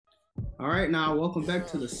All right, now welcome back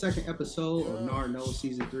to the second episode of Nard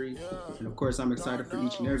Season 3. And of course, I'm excited for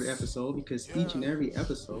each and every episode because each and every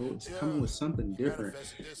episode is coming with something different.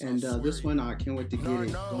 And this one, I can't wait to get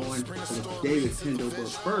it going with David Pindell. But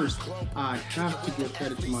first, I have to give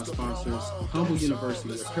credit to my sponsors, Humble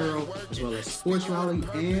University Apparel, as well as Sports Rally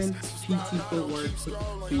and PT Footwork to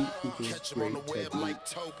feed people's great technique.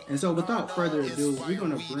 And so, without further ado, we're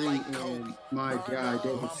going to bring in my guy,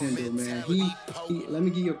 David Pindell, man. Let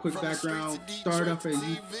me give you a quick background. Started off at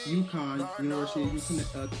UConn, University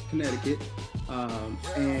of Connecticut,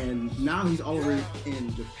 and now he's over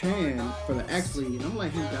in Japan for the X League. And I'm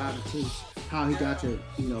letting him dive into how he got to,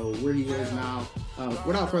 where he is now.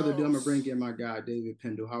 Without further ado, I'm gonna bring in my guy, David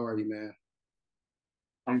Pindell. How are you, man?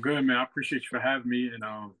 I'm good, man. I appreciate you for having me and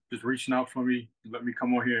just reaching out for me, let me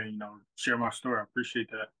come on here and share my story. I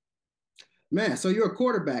appreciate that. Man, so you're a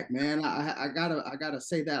quarterback, man. I gotta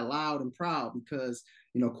say that loud and proud because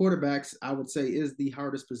quarterbacks, I would say, is the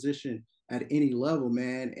hardest position at any level,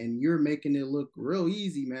 man. And you're making it look real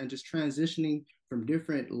easy, man. Just transitioning from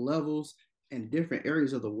different levels and different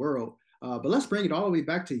areas of the world. But let's bring it all the way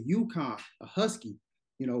back to UConn, a Husky.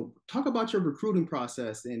 Talk about your recruiting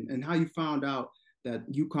process and how you found out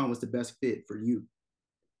that UConn was the best fit for you.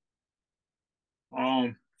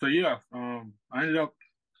 I ended up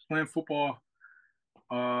playing football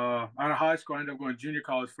out of high school. I ended up going to junior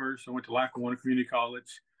college first. I went to Lackawanna Community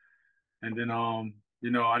College, and then I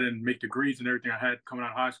didn't make the grades and everything I had coming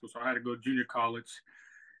out of high school, so I had to go to junior college.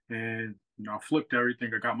 And I flipped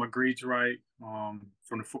everything. I got my grades right.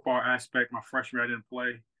 From the football aspect, my freshman year I didn't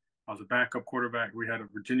play. I was a backup quarterback. We had a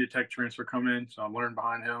Virginia Tech transfer come in, so I learned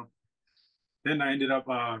behind him. Then I ended up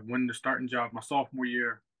winning the starting job my sophomore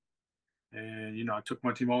year. And, I took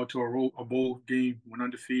my team all to a bowl game, went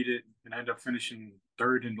undefeated, and I ended up finishing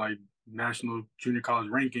third in like national junior college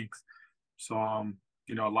rankings. So,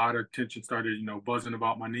 a lot of attention started, buzzing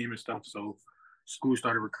about my name and stuff. So school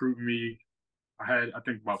started recruiting me. I had, I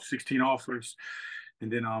think, about 16 offers. And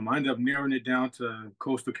then I ended up narrowing it down to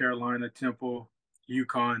Coastal Carolina, Temple,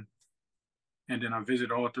 UConn. And then I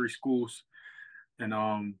visited all three schools. And,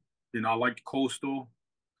 I liked Coastal.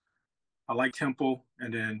 I like Temple,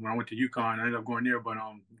 and then when I went to UConn, I ended up going there. But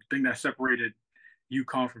the thing that separated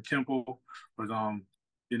UConn from Temple was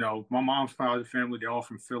my mom's side of the family, they're all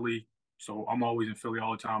from Philly, so I'm always in Philly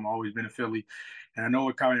all the time. I've always been in Philly, and I know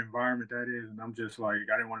what kind of environment that is, and I'm just like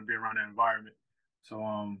I didn't want to be around that environment.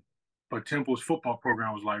 So but Temple's football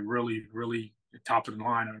program was like really, really top of the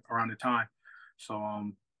line around the time.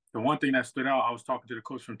 So the one thing that stood out, I was talking to the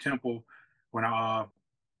coach from Temple when I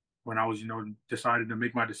was, decided to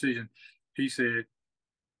make my decision. He said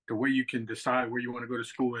the way you can decide where you want to go to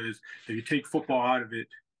school is if you take football out of it,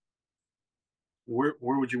 where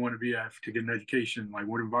would you want to be at to get an education? Like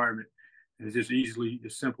what environment? And it's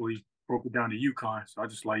simply broke it down to UConn. So I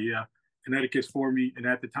just like, yeah, Connecticut's for me. And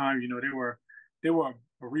at the time, they were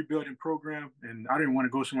a rebuilding program, and I didn't want to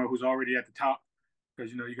go somewhere who's already at the top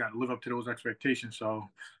because you got to live up to those expectations. So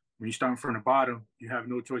when you start from the bottom, you have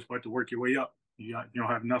no choice but to work your way up. You don't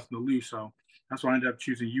have nothing to lose. So that's why I ended up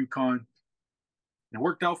choosing UConn. It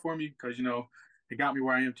worked out for me because it got me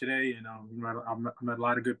where I am today, and I met a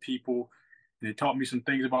lot of good people, and it taught me some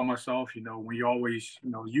things about myself. When you always,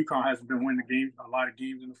 UConn hasn't been winning a lot of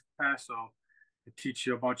games in the past, so it teaches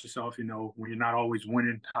you about yourself. When you're not always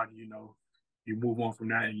winning, how do you move on from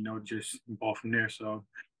that and just ball from there. So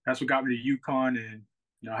that's what got me to UConn, and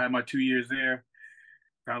I had my 2 years there.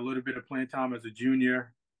 Got a little bit of playing time as a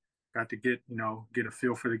junior. Got to get a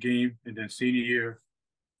feel for the game, and then senior year,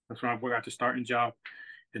 that's when I got the starting job,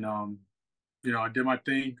 and I did my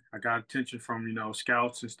thing. I got attention from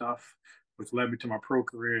scouts and stuff, which led me to my pro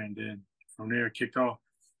career, and then from there it kicked off.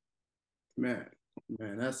 Man,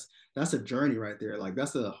 man, that's a journey right there. Like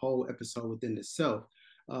that's a whole episode within itself.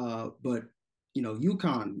 But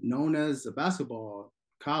UConn, known as a basketball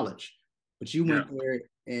college, but you Yeah, went there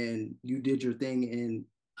and you did your thing, and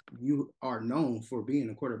you are known for being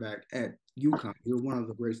a quarterback at UConn. You're one of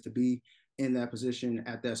the greats to be in that position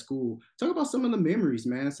at that school. Talk about some of the memories,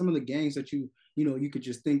 man. Some of the games that you could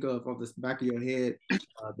just think of off the back of your head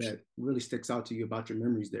that really sticks out to you about your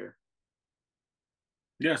memories there.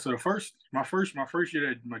 yeah. So my first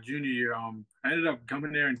year, my junior year, I ended up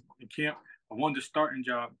coming there in camp. I won the starting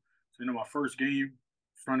job. So my first game in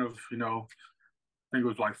front of I think it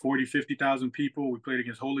was like 40, 50,000 people. We played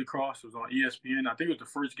against Holy Cross. It was on ESPN. I think it was the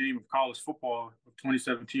first game of college football of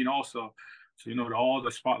 2017 also. So, all the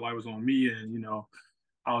spotlight was on me. And,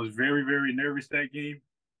 I was very, very nervous that game,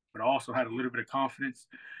 but I also had a little bit of confidence.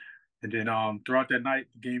 And then throughout that night,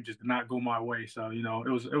 the game just did not go my way. So,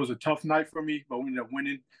 it was a tough night for me, but we ended up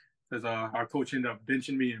winning. because our coach ended up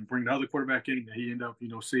benching me and bringing the other quarterback in, and he ended up,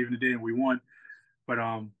 saving the day and we won. But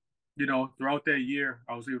throughout that year,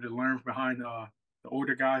 I was able to learn behind the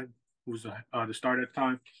older guy who was the starter at the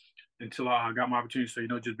time until I got my opportunity.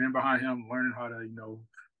 So just being behind him, learning how to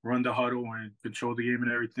run the huddle and control the game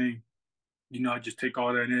and everything. I just take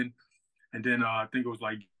all that in, and then I think it was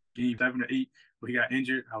like game 7 or 8 where he got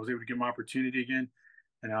injured. I was able to get my opportunity again,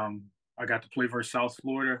 and I got to play versus South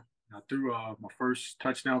Florida. I threw my first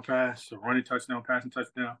touchdown pass, a running touchdown, passing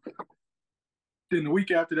touchdown. Then the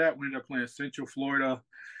week after that, we ended up playing Central Florida.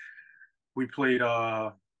 We played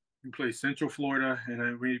Central Florida, and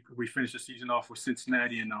then we finished the season off with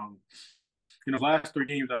Cincinnati. And the last 3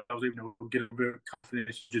 games, I was able to get a bit of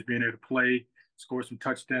confidence, just being able to play, score some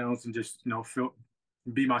touchdowns, and just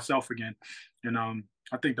be myself again. And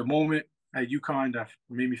I think the moment at UConn that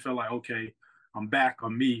made me feel like, okay, I'm back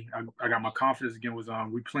on me. I got my confidence again. Was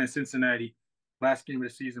we playing Cincinnati last game of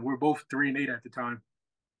the season. We're both 3-8 at the time,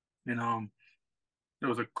 and it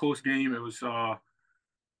was a close game. It was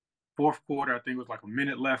fourth quarter. I think it was like a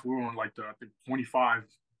minute left. We were on like I think 25,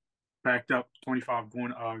 backed up 25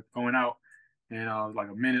 going out, and like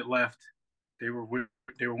a minute left. They were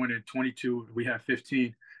winning 22. We had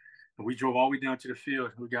 15. And we drove all the way down to the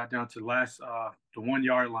field. We got down to the 1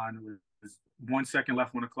 yard line. It was 1 second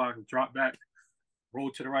left on the clock. We dropped back,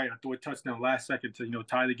 rolled to the right. I threw a touchdown last second to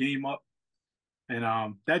tie the game up,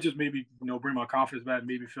 and that just made me bring my confidence back.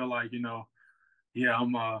 Made me feel like yeah,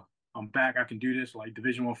 I'm back. I can do this. Like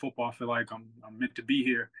Division I football, I feel like I'm meant to be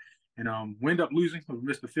here. And we ended up losing. We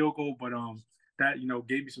missed the field goal, but that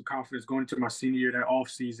gave me some confidence going into my senior year, that off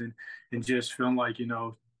season, and just feeling like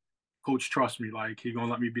coach trusts me, like he gonna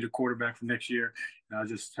let me be the quarterback for next year.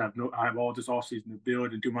 And I have all this offseason to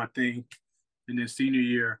build and do my thing. And then senior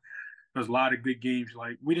year, there's a lot of good games.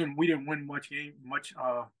 Like we didn't win much games. We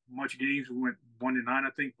went 1-9, I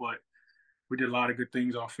think, but we did a lot of good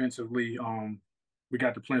things offensively. We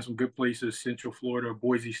got to play in some good places: Central Florida,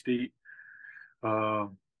 Boise State. We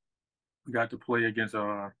got to play against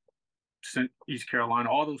East Carolina,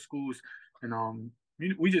 all those schools, and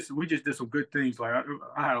we just did some good things. Like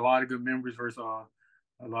I had a lot of good memories versus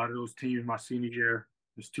a lot of those teams my senior year.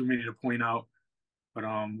 There's too many to point out, but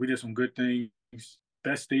we did some good things.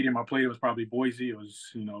 Best stadium I played was probably Boise. It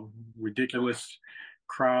was ridiculous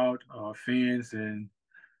crowd, fans, and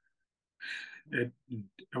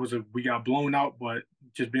we got blown out. But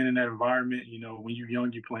just being in that environment, when you're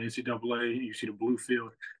young, you play NCAA, you see the blue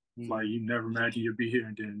field. Like you never imagine you'd be here,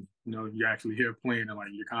 and then you're actually here playing, and like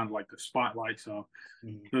you're kind of like the spotlight. So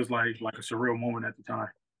it was like a surreal moment at the time.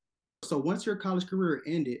 So once your college career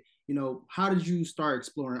ended, how did you start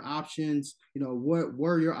exploring options? What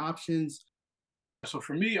were your options? So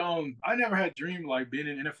for me, I never had a dream like being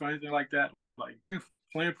in NFL or anything like that. Like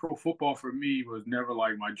playing pro football for me was never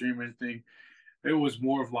like my dream or anything. It was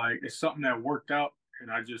more of like it's something that worked out,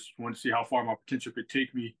 and I just want to see how far my potential could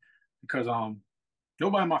take me, because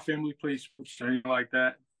nobody in my family plays sports or anything like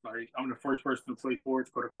that. Like I'm the first person to play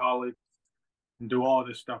sports, go to college, and do all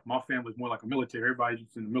this stuff. My family's more like a military. Everybody's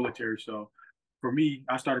in the military. So for me,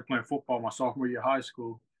 I started playing football my sophomore year of high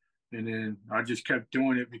school. And then I just kept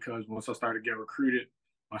doing it because once I started getting recruited,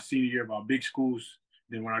 my senior year by big schools,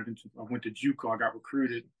 then when I went to JUCO, I got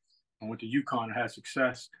recruited. I went to UConn, I had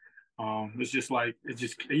success. It's just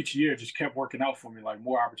each year just kept working out for me. Like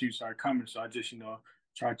more opportunities started coming. So I just,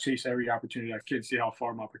 try to chase every opportunity I could, see how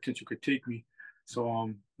far my potential could take me.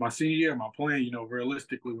 So my senior year, my plan,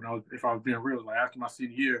 realistically, if I was being real, like after my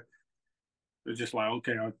senior year, it's just like,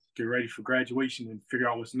 okay, I'll get ready for graduation and figure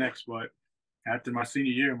out what's next. But after my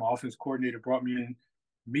senior year, my offense coordinator brought me in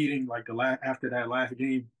meeting like after that last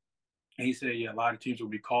game, and he said, yeah, a lot of teams will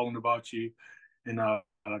be calling about you, and they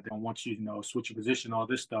don't want you, switch your position, all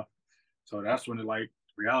this stuff. So that's when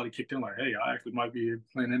reality kicked in. Like, hey, I actually might be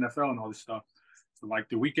playing NFL and all this stuff. So like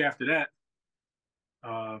the week after that,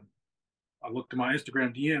 I looked at my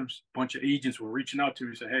Instagram DMs. A bunch of agents were reaching out to me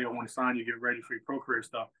and said, hey, I want to sign you, get ready for your pro career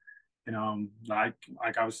stuff. And like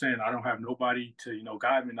I was saying, I don't have nobody to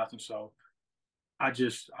guide me, nothing. So I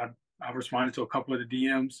responded to a couple of the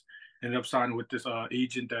DMs, ended up signing with this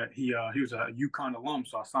agent that he was a UConn alum,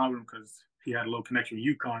 so I signed with him because he had a little connection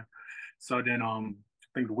with UConn. So then I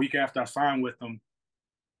think the week after I signed with him,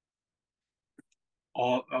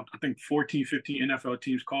 I think 14, 15 NFL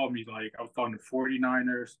teams called me. Like I was talking to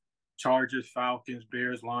 49ers, Chargers, Falcons,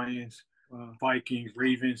 Bears, Lions, Vikings,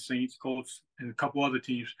 Ravens, Saints, Colts, and a couple other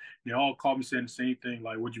teams. They all called me saying the same thing.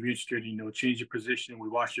 Like, would you be interested in, change your position? We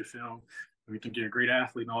watched your film. We think you're a great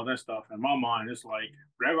athlete and all that stuff. In my mind, it's like,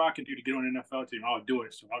 whatever I can do to get on an NFL team, I'll do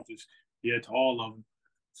it. So I'll to all of them.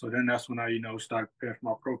 So then that's when I, started preparing for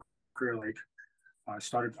my pro career. Like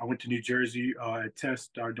I went to New Jersey at test,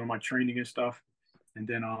 started doing my training and stuff. And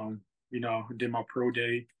then, did my pro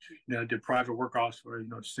day, did private workouts for,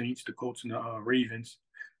 the Saints, the Colts, and the Ravens.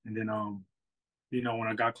 And then, when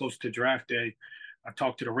I got close to draft day, I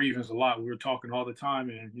talked to the Ravens a lot. We were talking all the time,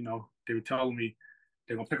 and, they were telling me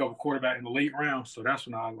they're going to pick up a quarterback in the late round. So that's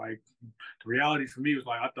when the reality for me was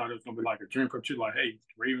like, I thought it was going to be like a dream come true. Like, hey, the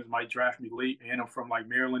Ravens might draft me late, and I'm from like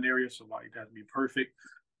Maryland area. So like, that'd be perfect.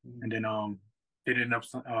 Mm-hmm. And then, they ended up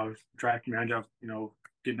drafting me. I ended up,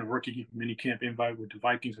 getting a rookie mini camp invite with the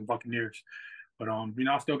Vikings and Buccaneers. But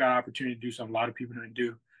I still got an opportunity to do something a lot of people didn't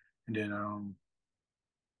do. And then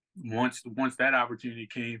once that opportunity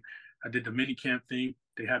came, I did the mini camp thing.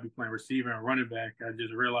 They had me playing receiver and running back. I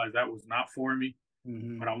just realized that was not for me.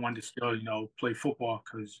 Mm-hmm. But I wanted to still, play football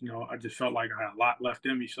because, I just felt like I had a lot left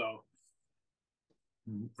in me. So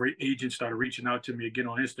great agents started reaching out to me again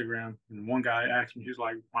on Instagram. And one guy asked me, he was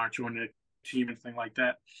like, why aren't you on the team and thing like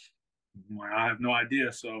that? I'm like, I have no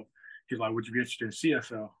idea. So he's like, would you be interested in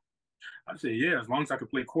CFL? I said, yeah, as long as I could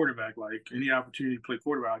play quarterback, like any opportunity to play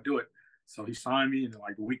quarterback, I'll do it. So he signed me, and then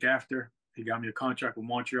like the week after, he got me a contract with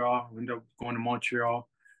Montreal. I ended up going to Montreal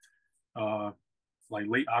like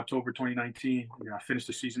late October 2019. I finished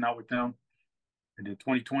the season out with them. And then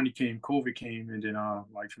 2020 came, COVID came, and then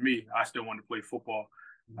like for me, I still wanted to play football.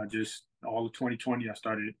 All of 2020, I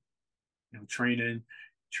started, training,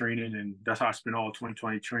 and that's how I spent all of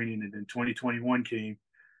 2020 training. And then 2021 came.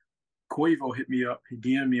 Quavo hit me up. He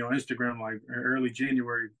DM'd me on Instagram like early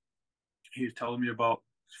January. He was telling me about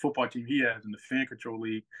his football team he has in the Fan Control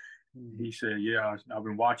League. He said, yeah, I've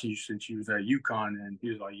been watching you since you was at UConn. And he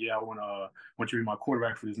was like, yeah, I want you to be my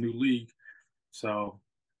quarterback for this new league. So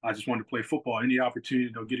I just wanted to play football. Any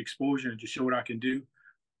opportunity to get exposure and just show what I can do.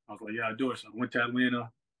 I was like, yeah, I'll do it. So I went to Atlanta.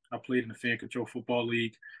 I played in the Fan Control Football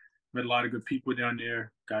League. Met a lot of good people down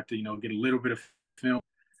there. Got to, get a little bit of film.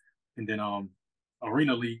 And then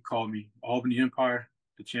Arena League called me. Albany Empire,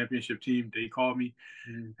 the championship team, they called me.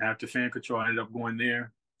 After Fan Control, I ended up going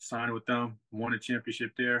there, signed with them, won a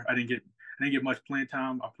championship there. I didn't get much playing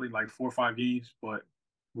time. I played like 4 or 5 games, but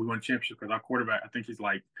we won a championship because our quarterback, I think he's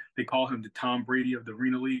like, they call him the Tom Brady of the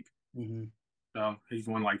Arena League. Mm-hmm. So he's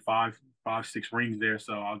won like 5, 6 rings there.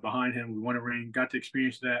 So I was behind him. We won a ring, got to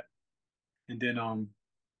experience that. And then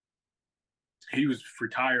he was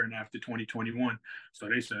retiring after 2021. So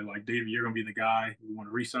they said, like, David, you're going to be the guy. We want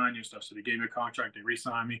to re-sign you and stuff. So they gave me a contract. They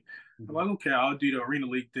re-signed me. Mm-hmm. I'm like, okay, I'll do the Arena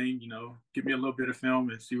League thing, give me a little bit of film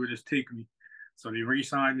and see where this takes me. So they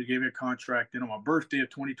re-signed me, gave me a contract. Then on my birthday of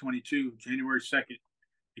 2022, January 2nd,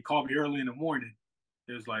 he called me early in the morning.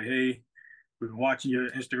 It was like, hey, we've been watching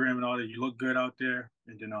your Instagram and all that. You look good out there.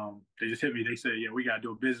 And then they just hit me. They said, yeah, we got to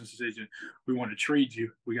do a business decision. We want to trade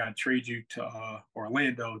you. We got to trade you to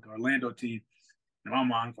Orlando, the Orlando team. In my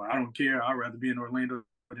mind, like, I don't care. I'd rather be in Orlando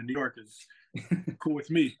than New York. It's cool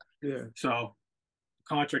with me. Yeah. So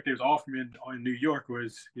the contract they was offering me in New York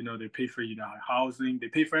was, they pay for, housing. They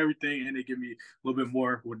pay for everything, and they give me a little bit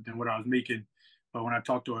more than what I was making. But when I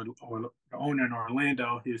talked to the owner in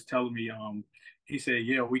Orlando, he was telling me, he said,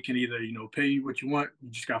 yeah, we can either, pay you what you want.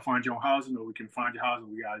 You just got to find your own housing, or we can find your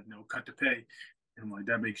housing. We got to, cut the pay. And I'm like,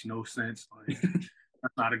 that makes no sense. Like,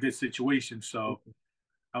 that's not a good situation. So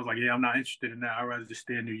I was like, yeah, I'm not interested in that. I'd rather just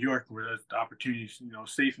stay in New York where the opportunity's,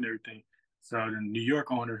 safe and everything. So the New York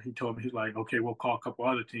owner, he told me, he's like, okay, we'll call a couple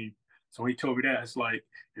other teams. So he told me that. It's like,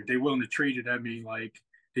 if they're willing to trade you, that means like,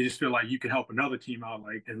 they just feel like you can help another team out.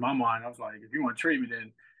 Like in my mind, I was like, if you want to trade me,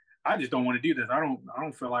 then I just don't want to do this. I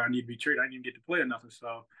don't feel like I need to be traded. I didn't even get to play or nothing.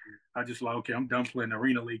 So I just like, okay, I'm done playing the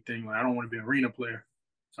Arena League thing. Like I don't want to be an arena player.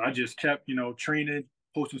 So I just kept, training,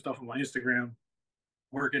 posting stuff on my Instagram,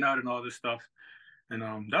 working out and all this stuff. And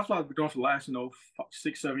that's what I've been doing for the last,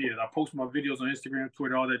 6, 7 years. I post my videos on Instagram,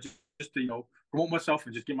 Twitter, all that, just to, promote myself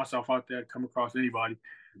and just get myself out there, come across anybody.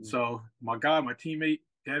 Mm-hmm. So my teammate,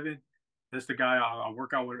 Devin, that's the guy I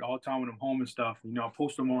work out with all the time when I'm home and stuff. I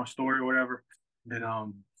post him on a story or whatever.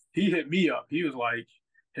 And he hit me up. He was like,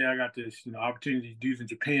 hey, I got this, opportunity. Dudes in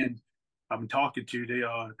Japan I've been talking to,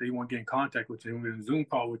 they want to get in contact with you. We're in a Zoom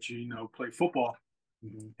call with you, play football.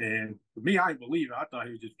 Mm-hmm. And for me, I didn't believe it. I thought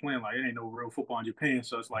he was just playing like it ain't no real football in Japan.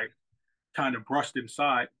 So it's like kind of brushed it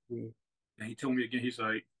aside. Mm-hmm. And he told me again, he's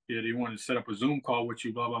like, yeah, they want to set up a Zoom call with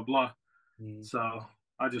you, blah, blah, blah. Mm-hmm. So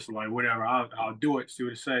I just like, whatever, I'll do it, see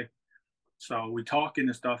what it say. So we talking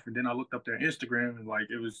and stuff. And then I looked up their Instagram and like,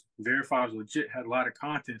 it was verified as legit, had a lot of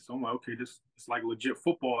content. So I'm like, okay, it's like legit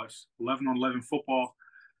football. It's 11-on-11 football.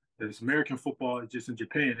 It's American football. It's just in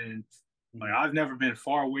Japan. And like, I've never been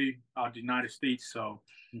far away out of the United States. So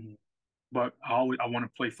but I want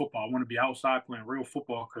to play football. I want to be outside playing real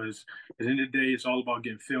football because at the end of the day, it's all about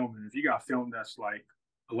getting film. And if you got film that's like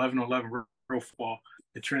 11-11 real football,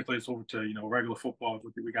 it translates over to regular football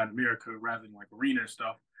what we got in America rather than like arena and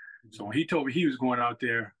stuff. So when he told me he was going out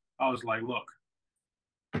there, I was like, look,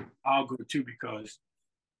 I'll go too because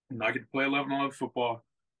I get to play 11-11 football,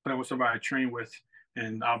 play with somebody I train with,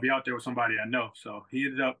 and I'll be out there with somebody I know. So he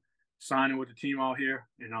ended up signing with the team out here,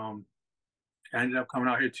 and I ended up coming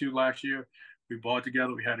out here too last year. We balled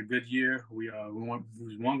together. We had a good year. We won. We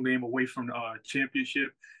was one game away from the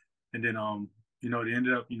championship, and then they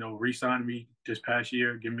ended up re-signing me this past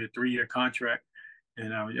year, giving me a 3-year contract,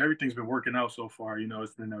 and everything's been working out so far.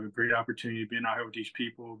 It's been a great opportunity being out here with these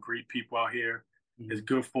people, great people out here. It's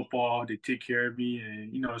good football. They take care of me,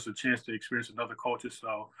 and it's a chance to experience another culture.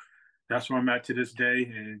 So that's where I'm at to this day,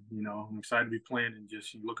 and I'm excited to be playing and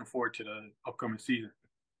just looking forward to the upcoming season.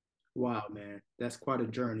 Wow, man, that's quite a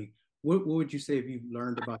journey. What would you say if you've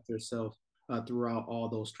learned about yourself throughout all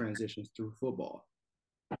those transitions through football?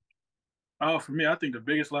 For me, I think the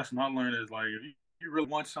biggest lesson I learned is like if you really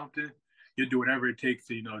want something, you do whatever it takes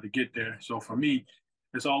to to get there. So for me,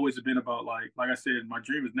 it's always been about like I said, my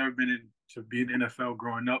dream has never been to be in the NFL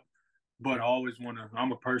growing up, but I always want to.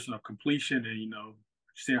 I'm a person of completion and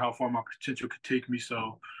seeing how far my potential could take me.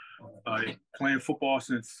 So playing football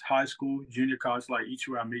since high school, junior college, like each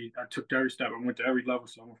year I took every step. I went to every level.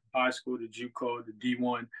 So I went from high school to JUCO to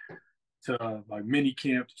D1 to like mini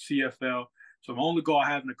camp to CFL. So the only goal I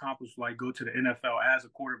haven't accomplished was like go to the NFL as a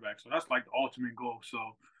quarterback. So that's like the ultimate goal. So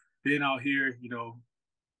being out here,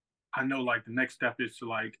 I know like the next step is to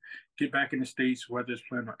like get back in the States, whether it's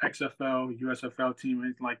playing on XFL, USFL team,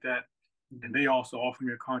 anything like that. And they also offer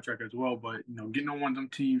me a contract as well. But getting on one of them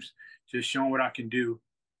teams, just showing what I can do,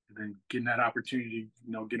 and then getting that opportunity,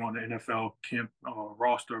 get on the NFL camp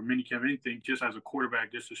roster or mini camp, anything, just as a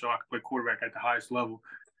quarterback, just to show I can play quarterback at the highest level.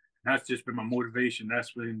 And that's just been my motivation.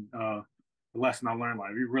 That's been the lesson I learned.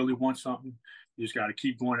 Like, if you really want something, you just got to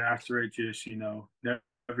keep going after it. Just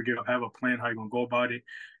never give up. Have a plan how you're gonna go about it,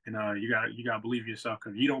 and you got to believe in yourself.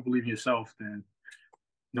 Because if you don't believe in yourself, then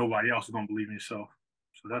nobody else is gonna believe in yourself.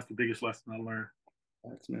 So that's the biggest lesson I learned.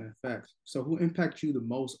 Facts, man, facts. So who impacts you the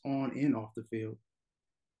most on and off the field?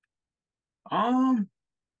 Um,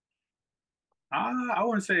 I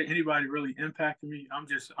wouldn't say anybody really impacted me.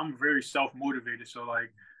 I'm very self motivated. So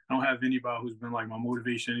like I don't have anybody who's been like my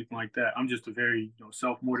motivation, anything like that. I'm just a very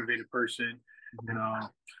self motivated person, and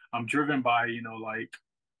I'm driven by like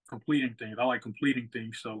completing things. I like completing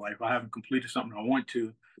things. So like if I haven't completed something I want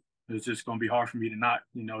to, it's just gonna be hard for me to not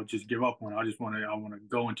just give up on it. I want to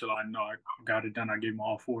go until I know I got it done. I gave my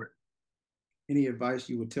all for it. Any advice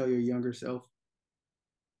you would tell your younger self?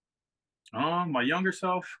 My younger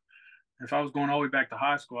self, if I was going all the way back to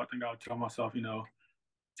high school, I think I would tell myself,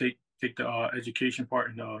 take the education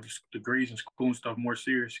part and the grades and school and stuff more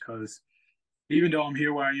serious. Because even though I'm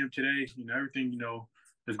here where I am today, everything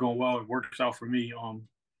is going well. It works out for me.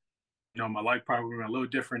 My life probably would have been a little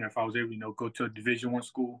different if I was able to go to a Division I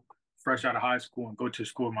school, fresh out of high school, and go to a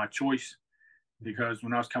school of my choice. Because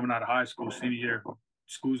when I was coming out of high school, senior year,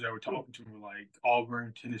 schools that were talking to me were like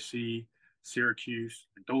Auburn, Tennessee, Syracuse,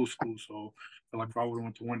 those schools. So I feel like if I would have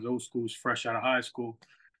went to one of those schools fresh out of high school,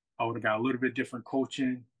 I would have got a little bit different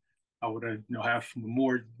coaching. I would have, have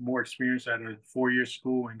more experience at a 4-year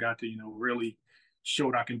school and got to, really show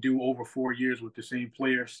what I can do over 4 years with the same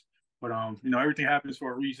players. But everything happens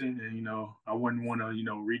for a reason, and I wouldn't want to,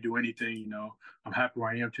 redo anything. I'm happy where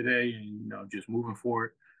I am today, and just moving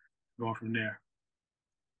forward, going from there.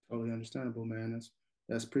 Totally understandable, man.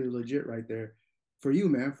 That's pretty legit right there. For you,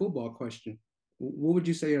 man, football question. What would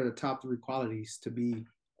you say are the top 3 qualities to be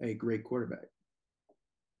a great quarterback?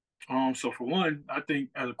 So for one, I think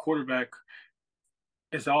as a quarterback,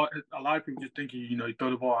 it's all a lot of people just think you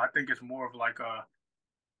throw the ball. I think it's more of like a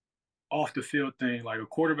off the field thing. Like a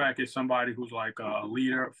quarterback is somebody who's like a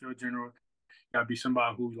leader, a field general. Got to be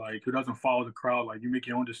somebody who doesn't follow the crowd. Like you make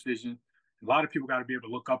your own decision. A lot of people got to be able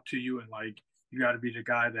to look up to you, and like you got to be the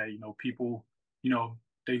guy that people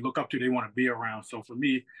they look up to. They want to be around. So for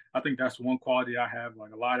me, I think that's one quality I have.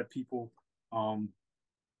 Like um,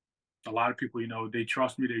 a lot of people, they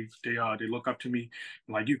trust me. They look up to me.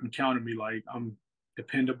 Like you can count on me. Like I'm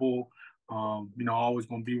dependable. Always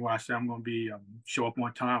gonna be where I say I'm gonna be. Show up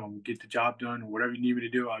on time. I'm gonna get the job done, or whatever you need me to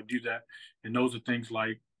do. I'll do that. And those are things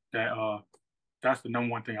like that. That's the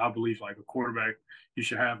number one thing I believe. Like a quarterback, you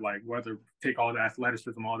should have like whether take all the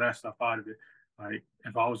athleticism, all that stuff out of it. Like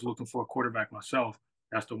if I was looking for a quarterback myself,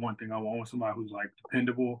 that's the one thing I want. I want somebody who's like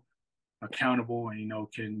dependable, accountable, and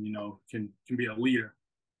can be a leader.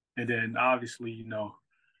 And then obviously,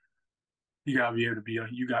 you gotta be able to be a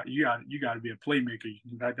you got to be a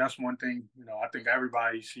playmaker. That's one thing I think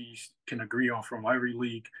everybody sees can agree on from every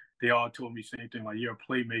league. They all told me the same thing. Like you're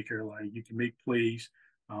a playmaker. Like you can make plays.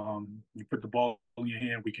 You put the ball in your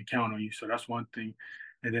hand, we can count on you. So that's one thing.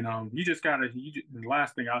 And then you just gotta. The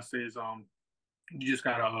last thing I'll say is you just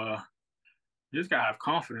gotta you just gotta have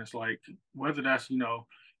confidence. Like whether that's you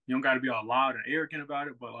don't gotta be all loud and arrogant about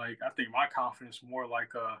it, but like I think my confidence more like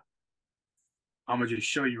I'm gonna just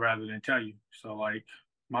show you rather than tell you. So like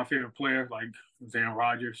my favorite player, like Aaron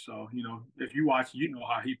Rodgers. So if you watch, you know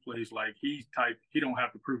how he plays. Like he's type, he don't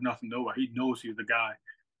have to prove nothing to nobody. He knows he's the guy.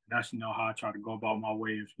 And that's how I try to go about my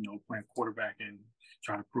way of playing quarterback and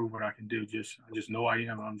trying to prove what I can do. I just know I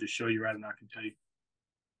am. I'm just show you rather than I can tell you.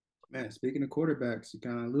 Man, speaking of quarterbacks, you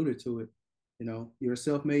kind of alluded to it. You're a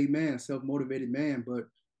self-made man, self-motivated man. But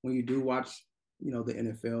when you do watch, the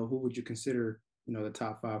NFL, who would you consider, the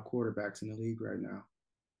top five quarterbacks in the league right now?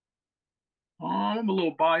 I'm a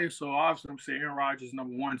little biased, so obviously I'm saying Aaron Rodgers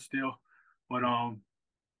number one still, but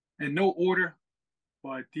in no order.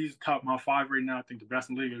 But these top my five right now. I think the best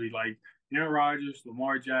in the league would be like Aaron Rodgers,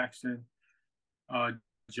 Lamar Jackson, uh,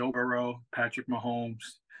 Joe Burrow, Patrick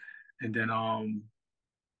Mahomes, and then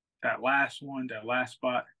that last one, that last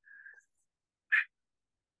spot.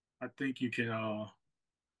 I think you can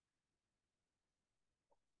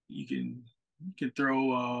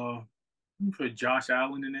throw you put Josh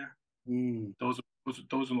Allen in there. Mm. Those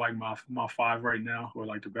are like my five right now, or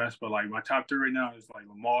like the best. But like my top three right now is like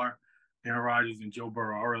Lamar, Aaron Rodgers, and Joe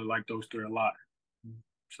Burrow. I really like those three a lot.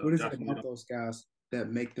 So What is it definitely, about those guys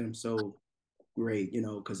that make them so great?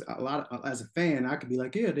 Because a lot of, as a fan, I could be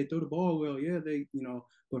like, yeah, they throw the ball well, yeah,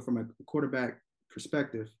 but from a quarterback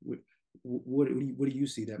perspective, what do you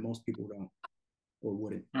see that most people don't or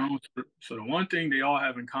wouldn't? so the one thing they all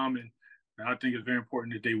have in common, and I think is very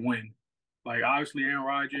important, is they win. Like obviously Aaron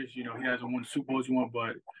Rodgers, he hasn't won the Super Bowls he won,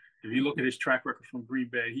 but if you look at his track record from Green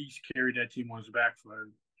Bay, he's carried that team on his back for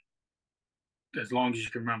as long as you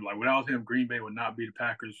can remember. Like without him, Green Bay would not be the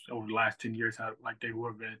Packers over the last 10 years like they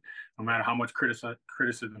would have been, no matter how much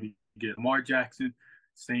criticism he get. Lamar Jackson,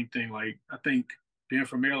 same thing. Like I think being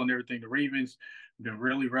from Maryland and everything, the Ravens have been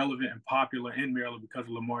really relevant and popular in Maryland because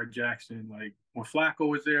of Lamar Jackson. Like when Flacco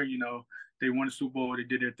was there, they won the Super Bowl, they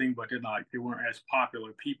did their thing, but they weren't as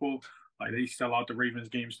popular. People like they sell out the Ravens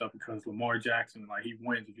game stuff because Lamar Jackson, like he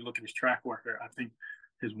wins. If you look at his track record, I think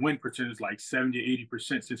his win percentage is like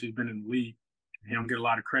 70-80% since he's been in the league. He don't get a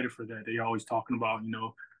lot of credit for that. They always talking about,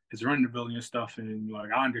 his running ability and stuff. And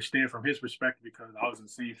like I understand from his perspective because I was in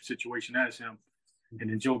the same situation as him. And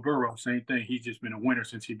then Joe Burrow, same thing. He's just been a winner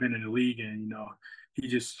since he's been in the league. And,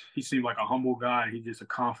 he seemed like a humble guy. He's just a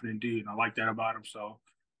confident dude. And I like that about him. So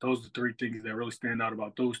those are the three things that really stand out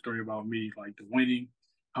about those three about me, like the winning,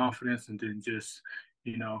 confidence, and then just,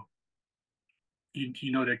 they're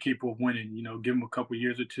capable of winning. Give them a couple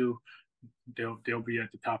years or two, they'll be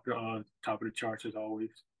at the top of the charts as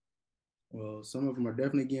always. Well, some of them are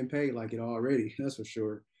definitely getting paid like it already. That's for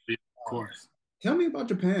sure. Yeah, of course. Tell me about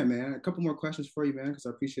Japan, man. A couple more questions for you, man, because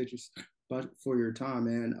I appreciate you for your time,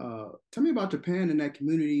 man. Tell me about Japan and that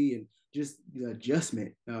community and just the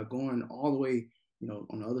adjustment going all the way,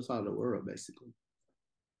 on the other side of the world, basically.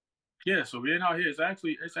 Yeah, so being out here, it's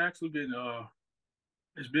actually been a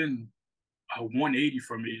 180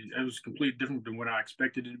 for me. It was completely different than what I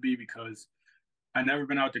expected it to be because I never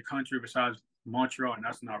been out the country besides Montreal, and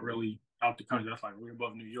that's not really out the country. That's like way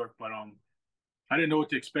above New York. But I didn't know what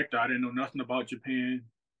to expect. I didn't know nothing about Japan.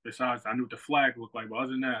 Besides, I knew what the flag looked like, but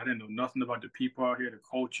other than that, I didn't know nothing about the people out here, the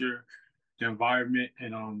culture, the environment.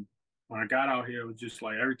 And when I got out here, it was just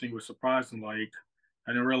like everything was surprising. Like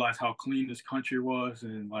I didn't realize how clean this country was,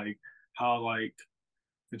 and like how like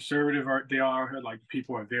conservative they are here. Like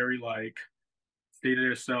people are very like stay to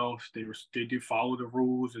themselves. They do follow the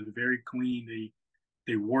rules. It's very clean.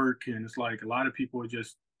 They work, and it's like a lot of people are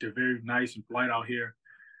just they're very nice and polite out here,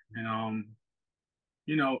 and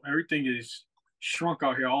everything is shrunk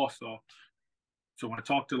out here also. So when I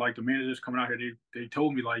talked to like the managers coming out here, they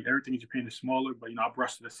told me like everything in Japan is smaller, but I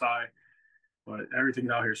brushed it aside. But everything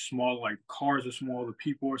out here is small. Like cars are small, the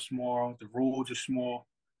people are small, the roads are small,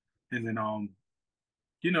 and then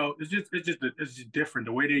it's just different.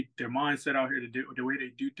 The way their mindset out here, the way they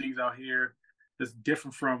do things out here, is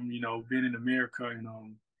different from being in America. And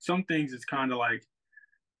some things it's kind of like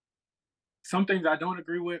some things I don't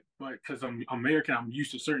agree with, but because I'm American, I'm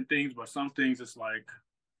used to certain things. But some things it's like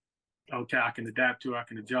okay, I can adapt to, I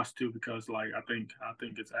can adjust to because like I think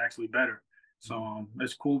it's actually better. So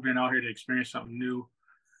it's cool being out here to experience something new.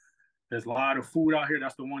 There's a lot of food out here.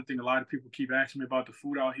 That's the one thing a lot of people keep asking me about the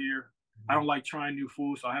food out here. I don't like trying new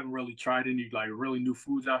food, so I haven't really tried any like really new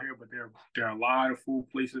foods out here. But there are a lot of food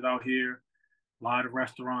places out here, a lot of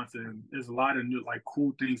restaurants, and there's a lot of new like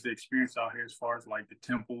cool things to experience out here as far as like the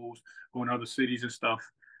temples, going to other cities and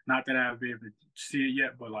stuff. Not that I've been able to see it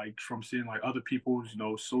yet, but like from seeing like other people's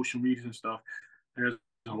social medias and stuff, there's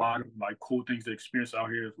a lot of like cool things to experience out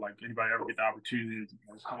here. If like anybody ever get the opportunity to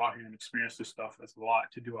come out here and experience this stuff, there's a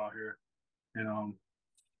lot to do out here. And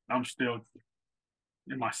I'm still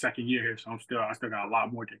in my second year here, so I still got a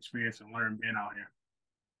lot more to experience and learn being out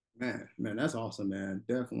here. Man, that's awesome, man.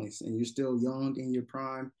 Definitely. And you're still young in your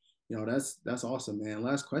prime. That's awesome, man.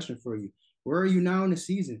 Last question for you. Where are you now in the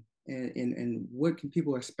season? And what can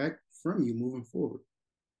people expect from you moving forward?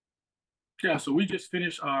 Yeah, so we just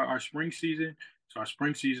finished our spring season. So our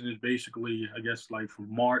spring season is basically, I guess, like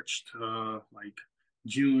from March to like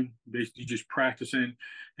June, basically just practicing,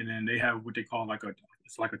 and then they have what they call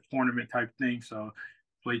it's like a tournament type thing. So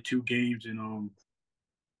play two games, and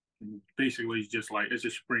basically it's just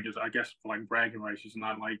spring. It's, I guess, like bragging rights. It's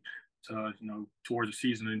not like towards the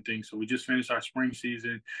season and things. So we just finished our spring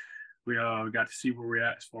season. We got to see where we're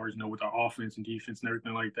at as far as with our offense and defense and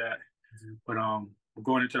everything like that. Mm-hmm. But we're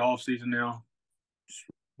going into the off season now.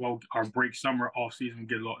 Well, our summer off season, we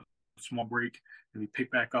get a small break, and we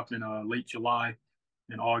pick back up in late July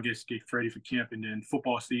and August, get ready for camp, and then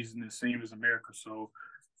football season is the same as America. So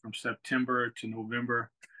from September to November,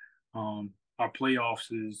 our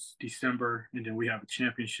playoffs is December, and then we have a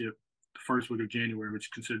championship the first week of January, which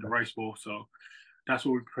is considered the Rice Bowl. So that's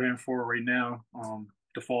what we're preparing for right now.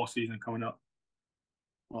 The fall season coming up.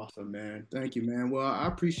 Awesome, man. Thank you, man. Well, I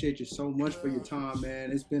appreciate you so much for your time,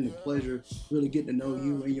 man. It's been a pleasure really getting to know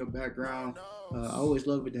you and your background. I always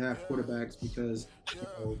love it to have quarterbacks because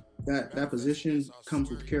that position comes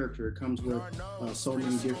with character. It comes with so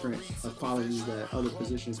many different qualities that other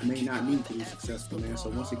positions may not need to be successful, man. So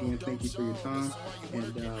once again, thank you for your time,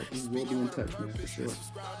 and we will be in touch, man, for sure.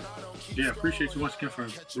 Yeah, appreciate you once again for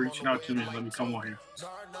reaching out to me and let me come on here.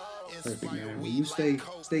 Perfect, man. Well, you stay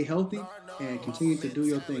healthy and continue to do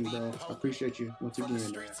your thing, bro. I appreciate you once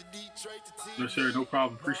again, man. No, sir. No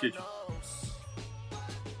problem. Appreciate you.